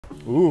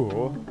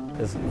Ooh.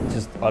 It's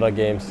just other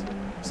games,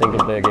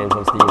 single-player games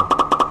on Steam.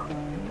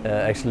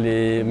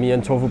 Actually, me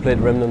and Tofu played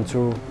Remnant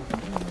 2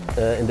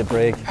 in the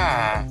break.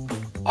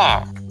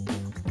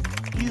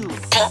 You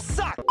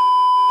suck!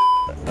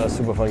 A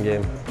super fun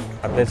game.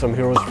 I played some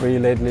Heroes 3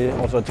 lately,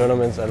 also at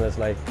tournaments, and it's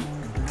like...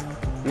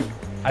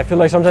 I feel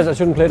like sometimes I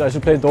shouldn't play it, I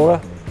should play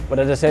Dota, but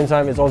at the same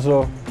time it's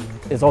also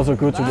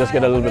good to just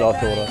get a little bit off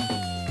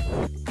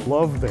Dota.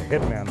 Love the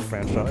Hitman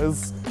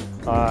franchise.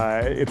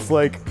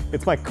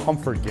 It's my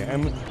comfort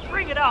game.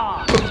 Bring it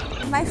on!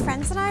 My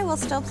friends and I will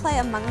still play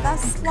Among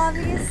Us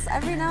lobbies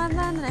every now and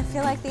then, and I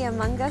feel like the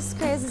Among Us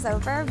craze is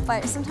over,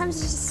 but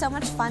sometimes it's just so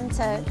much fun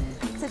to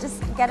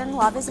just get in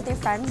lobbies with your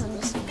friends and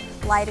just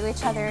lie to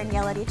each other and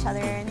yell at each other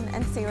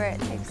and see where it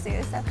takes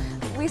you. So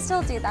we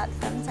still do that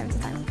from time to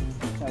time.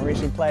 I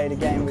recently played a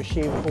game with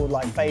Sheep called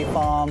like Fae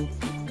Farm,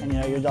 and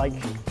you're like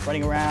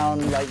running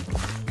around like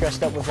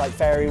dressed up with like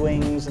fairy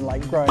wings and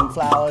like growing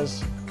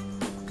flowers.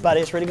 But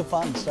it's really good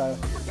fun, so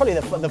probably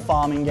the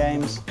farming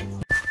games.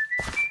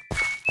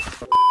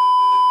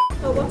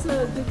 So what's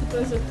a guilty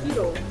pleasure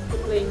hero for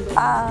playing Dota?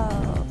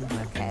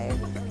 Oh, okay.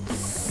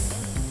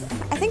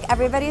 I think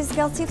everybody's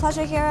guilty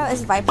pleasure hero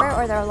is Viper,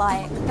 or they're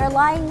lying. They're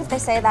lying if they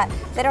say that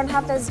they don't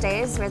have those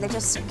days where they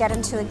just get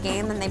into a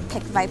game and they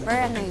pick Viper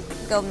and they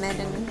go mid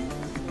and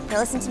they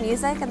listen to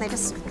music and they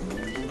just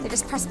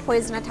press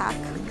poison attack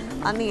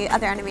on the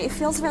other enemy. It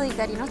feels really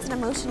good, you know, it's an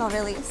emotional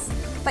release.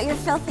 But you're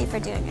filthy for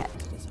doing it.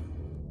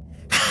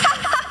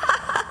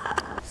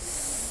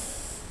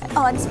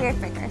 Oh, and Spirit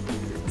Breaker.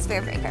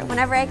 Spirit Breaker.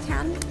 Whenever I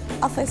can,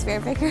 I'll play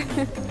Spirit Breaker.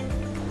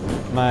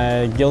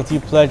 My guilty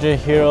pleasure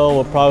hero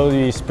will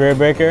probably be Spirit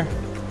Breaker,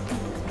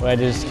 where I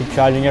just keep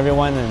charging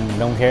everyone and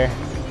don't care.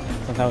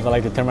 Sometimes I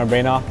like to turn my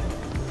brain off,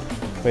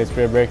 play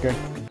Spirit Breaker.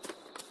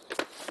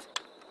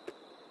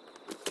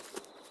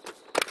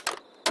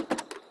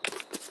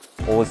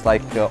 Always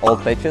like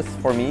old patches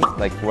for me,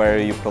 like where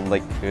you could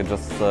like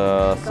just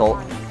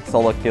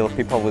solo kill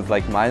people with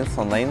like mines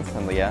on lanes,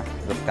 and yeah,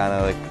 just kind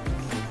of like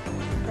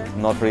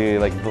not really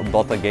like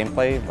Dota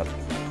gameplay, but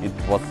it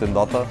was in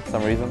Dota for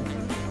some reason.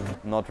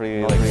 Not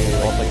really like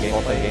Dota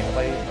gameplay,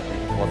 but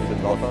it was in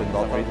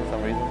Dota for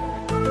some reason.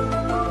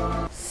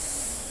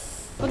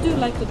 What do you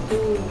like to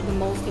do the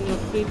most in your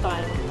free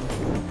time?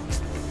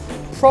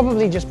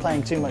 Probably just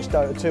playing too much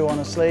Dota 2,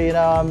 honestly. You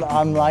know,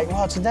 I'm like,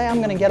 well, today I'm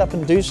going to get up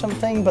and do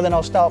something, but then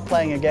I'll start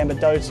playing a game of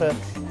Dota,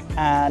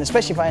 and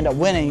especially if I end up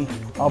winning,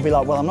 I'll be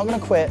like, well, I'm not going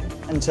to quit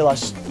until I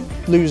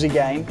lose a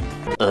game.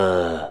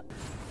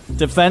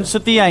 Defense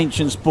of the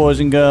Ancients, boys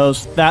and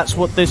girls. That's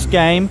what this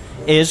game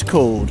is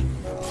called.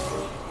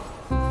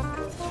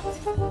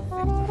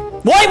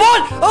 Wait,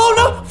 what? Oh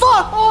no!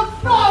 Fuck! Oh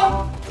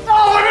no! No!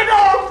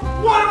 No!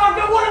 What have I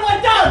done? What have I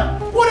done?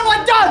 What have I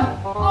done?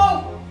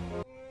 Oh!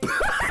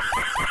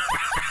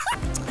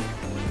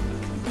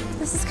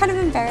 This is kind of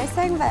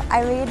embarrassing, but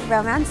I read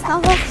romance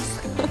novels.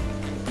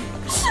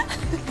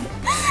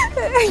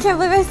 I can't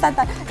believe I said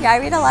that. Yeah, I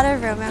read a lot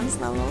of romance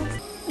novels.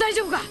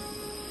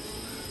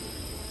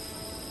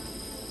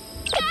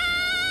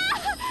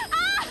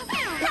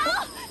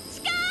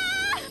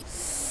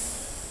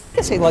 I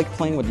guess I like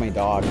playing with my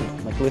dog.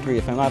 Like literally,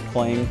 if I'm not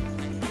playing,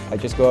 I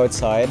just go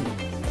outside,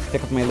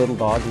 pick up my little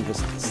dog and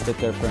just sit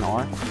there for an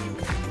hour.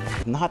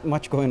 Not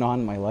much going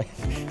on in my life.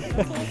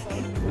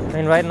 I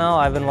mean, right now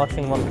I've been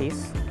watching One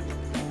Piece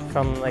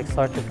from like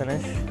start to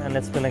finish, and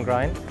it's been a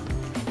grind.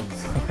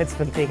 So it's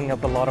been taking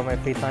up a lot of my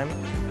free time.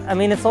 I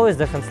mean, it's always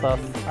different stuff.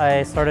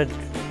 I started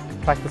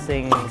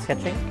practicing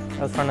sketching.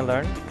 I was trying to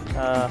learn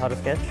how to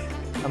sketch.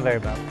 I'm very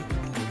bad.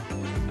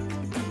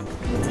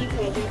 Guilty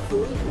pleasure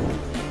food?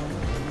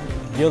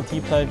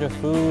 Guilty pleasure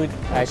food.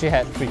 I actually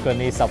had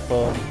frequently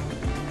supper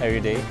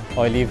every day.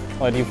 Oily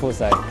foods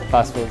like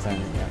fast foods,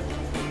 and yeah.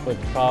 Would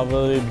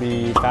probably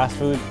be fast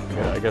food.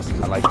 Yeah, I guess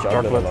I like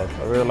chocolate a lot.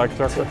 I really like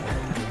chocolate.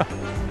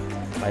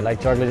 I like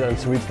chocolate and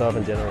sweet stuff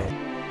in general.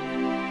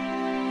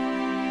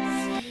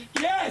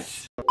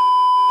 Yes!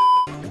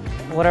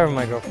 Whatever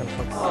my girlfriend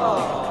cooks.